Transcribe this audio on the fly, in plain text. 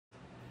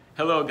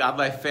Hello,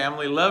 GodLife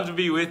family. Love to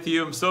be with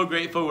you. I'm so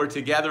grateful we're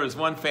together as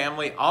one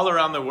family all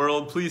around the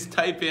world. Please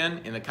type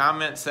in the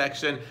comment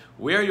section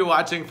where you're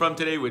watching from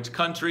today, which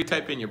country.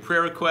 Type in your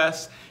prayer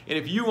requests. And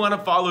if you want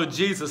to follow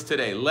Jesus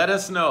today, let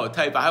us know.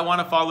 Type, I want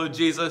to follow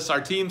Jesus.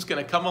 Our team's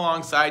going to come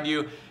alongside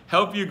you,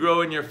 help you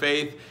grow in your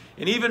faith.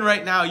 And even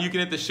right now, you can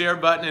hit the share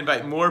button,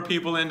 invite more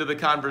people into the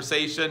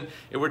conversation.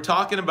 And we're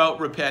talking about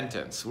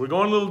repentance. We're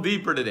going a little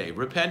deeper today.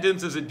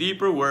 Repentance is a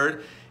deeper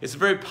word. It's a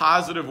very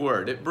positive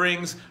word. It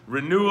brings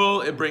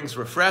renewal, it brings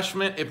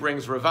refreshment, it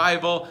brings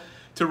revival.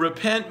 To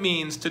repent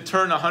means to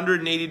turn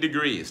 180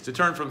 degrees, to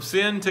turn from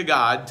sin to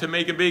God, to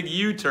make a big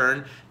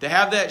U-turn, to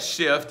have that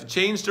shift, to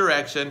change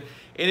direction.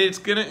 And it's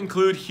going to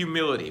include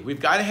humility.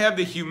 We've got to have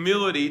the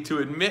humility to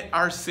admit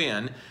our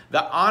sin,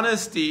 the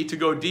honesty to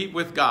go deep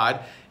with God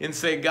and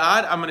say,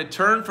 God, I'm going to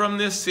turn from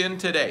this sin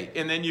today.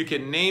 And then you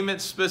can name it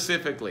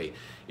specifically.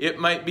 It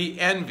might be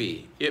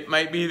envy. It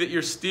might be that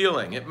you're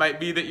stealing. It might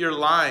be that you're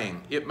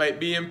lying. It might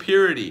be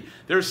impurity.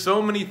 There's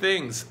so many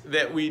things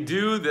that we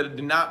do that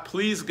do not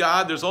please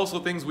God. There's also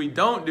things we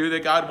don't do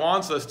that God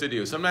wants us to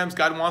do. Sometimes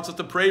God wants us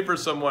to pray for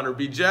someone or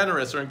be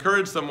generous or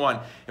encourage someone,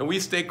 and we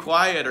stay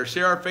quiet, or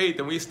share our faith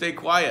and we stay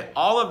quiet.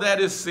 All of that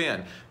is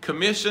sin.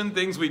 Commission,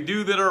 things we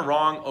do that are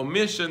wrong.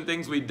 Omission,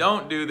 things we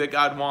don't do that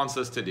God wants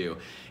us to do.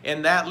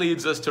 And that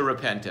leads us to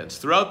repentance.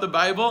 Throughout the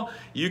Bible,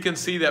 you can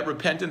see that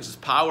repentance is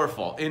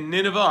powerful. In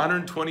Nineveh,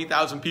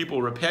 120,000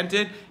 people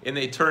repented and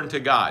they turned to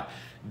God.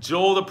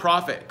 Joel the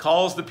prophet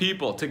calls the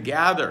people to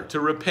gather, to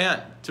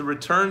repent, to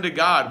return to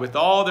God with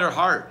all their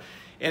heart.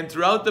 And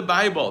throughout the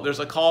Bible, there's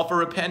a call for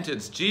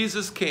repentance.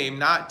 Jesus came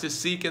not to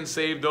seek and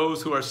save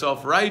those who are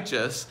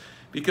self-righteous,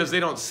 because they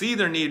don't see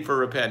their need for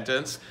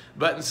repentance,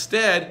 but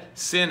instead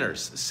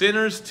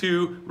sinners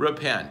to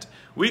repent.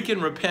 We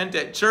can repent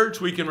at church,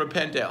 we can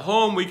repent at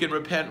home, we can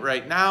repent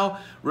right now.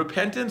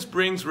 Repentance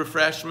brings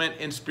refreshment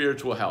and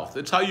spiritual health.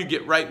 It's how you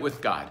get right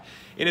with God.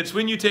 And it's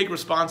when you take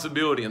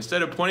responsibility.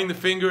 Instead of pointing the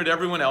finger at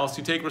everyone else,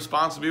 you take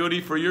responsibility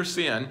for your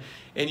sin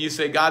and you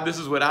say, God, this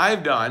is what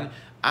I've done.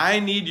 I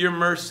need your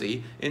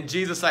mercy. And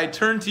Jesus, I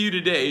turn to you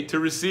today to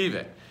receive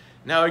it.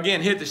 Now again,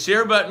 hit the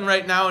share button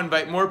right now,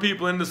 invite more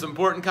people into this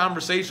important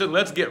conversation.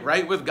 Let's get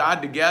right with God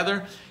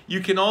together. You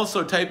can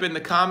also type in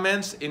the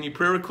comments any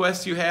prayer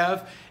requests you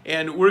have,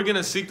 and we're going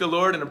to seek the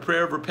Lord in a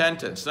prayer of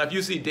repentance. Now if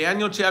you see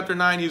Daniel chapter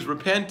 9, he's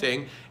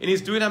repenting, and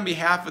he's doing it on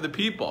behalf of the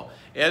people.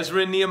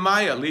 Ezra and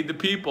Nehemiah lead the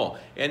people,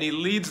 and he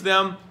leads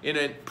them in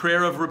a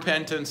prayer of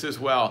repentance as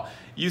well.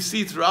 You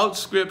see throughout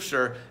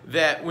Scripture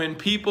that when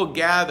people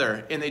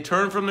gather and they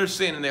turn from their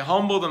sin and they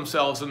humble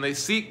themselves and they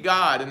seek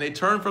God and they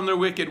turn from their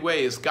wicked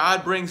ways,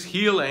 God brings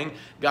healing,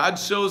 God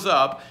shows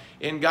up,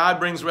 and God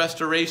brings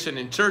restoration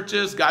in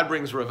churches, God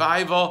brings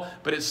revival,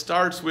 but it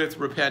starts with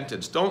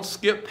repentance. Don't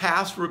skip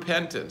past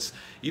repentance.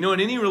 You know,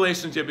 in any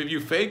relationship, if you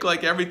fake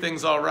like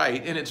everything's all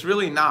right, and it's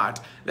really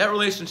not, that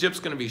relationship's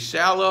going to be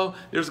shallow,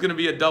 there's going to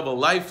be a double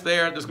life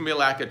there's going to be a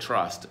lack of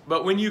trust.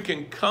 But when you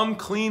can come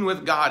clean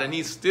with God and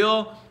He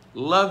still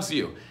loves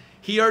you,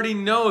 He already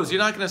knows. You're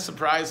not going to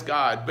surprise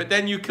God. But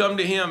then you come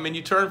to Him and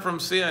you turn from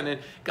sin. And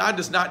God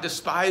does not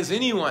despise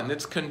anyone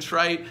that's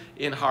contrite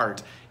in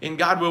heart. And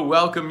God will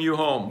welcome you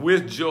home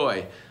with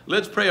joy.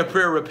 Let's pray a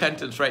prayer of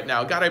repentance right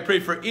now. God, I pray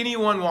for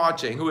anyone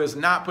watching who has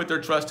not put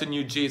their trust in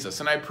you, Jesus.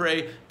 And I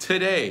pray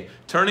today,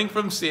 turning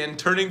from sin,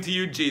 turning to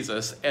you,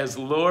 Jesus, as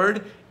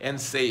Lord and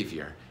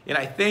Savior. And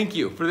I thank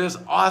you for this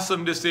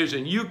awesome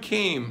decision. You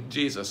came,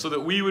 Jesus, so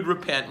that we would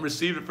repent and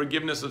receive the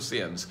forgiveness of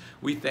sins.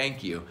 We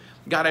thank you.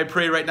 God, I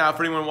pray right now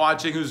for anyone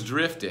watching who's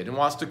drifted and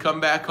wants to come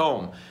back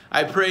home.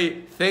 I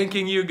pray,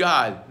 thanking you,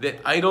 God,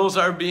 that idols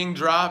are being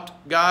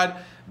dropped, God.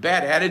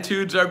 Bad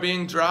attitudes are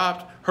being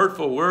dropped.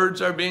 Hurtful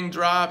words are being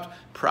dropped.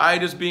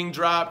 Pride is being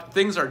dropped.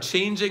 Things are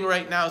changing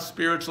right now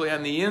spiritually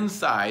on the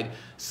inside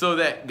so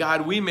that,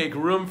 God, we make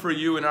room for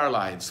you in our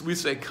lives. We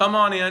say, come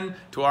on in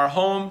to our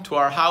home, to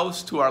our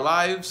house, to our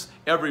lives.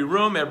 Every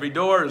room, every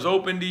door is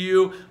open to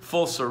you.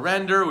 Full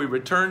surrender. We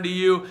return to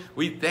you.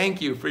 We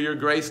thank you for your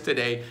grace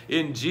today.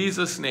 In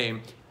Jesus'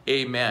 name,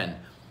 amen.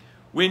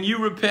 When you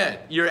repent,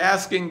 you're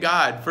asking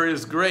God for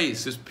His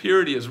grace, His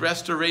purity, His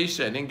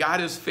restoration. And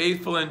God is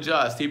faithful and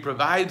just. He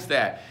provides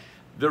that.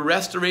 The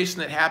restoration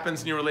that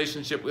happens in your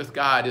relationship with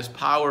God is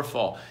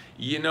powerful.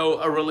 You know,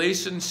 a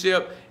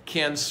relationship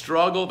can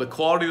struggle. The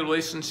quality of the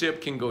relationship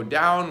can go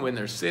down when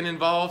there's sin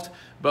involved.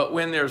 But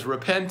when there's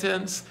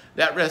repentance,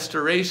 that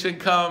restoration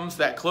comes,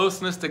 that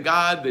closeness to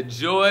God, the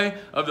joy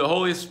of the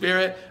Holy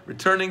Spirit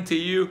returning to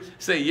you.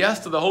 Say yes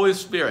to the Holy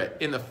Spirit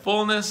in the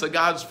fullness of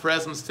God's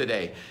presence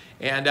today.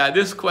 And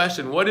this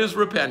question, what is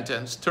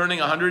repentance? Turning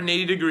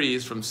 180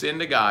 degrees from sin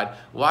to God.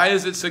 Why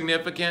is it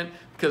significant?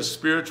 Because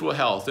spiritual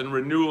health and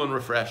renewal and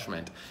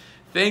refreshment.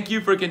 Thank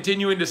you for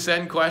continuing to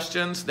send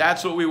questions.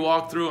 That's what we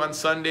walk through on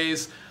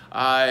Sundays.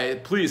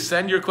 Please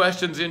send your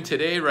questions in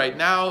today, right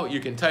now. You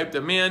can type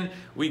them in.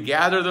 We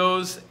gather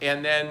those,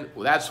 and then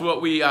that's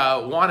what we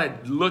want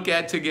to look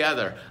at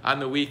together on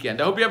the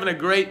weekend. I hope you're having a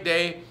great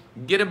day.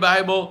 Get a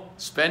Bible,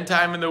 spend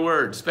time in the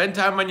Word, spend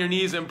time on your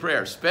knees in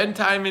prayer, spend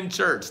time in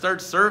church,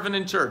 start serving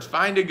in church,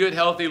 find a good,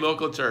 healthy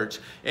local church,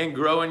 and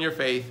grow in your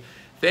faith.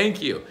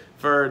 Thank you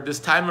for this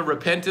time of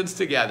repentance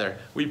together.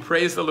 We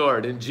praise the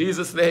Lord. In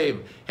Jesus'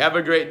 name, have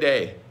a great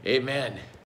day. Amen.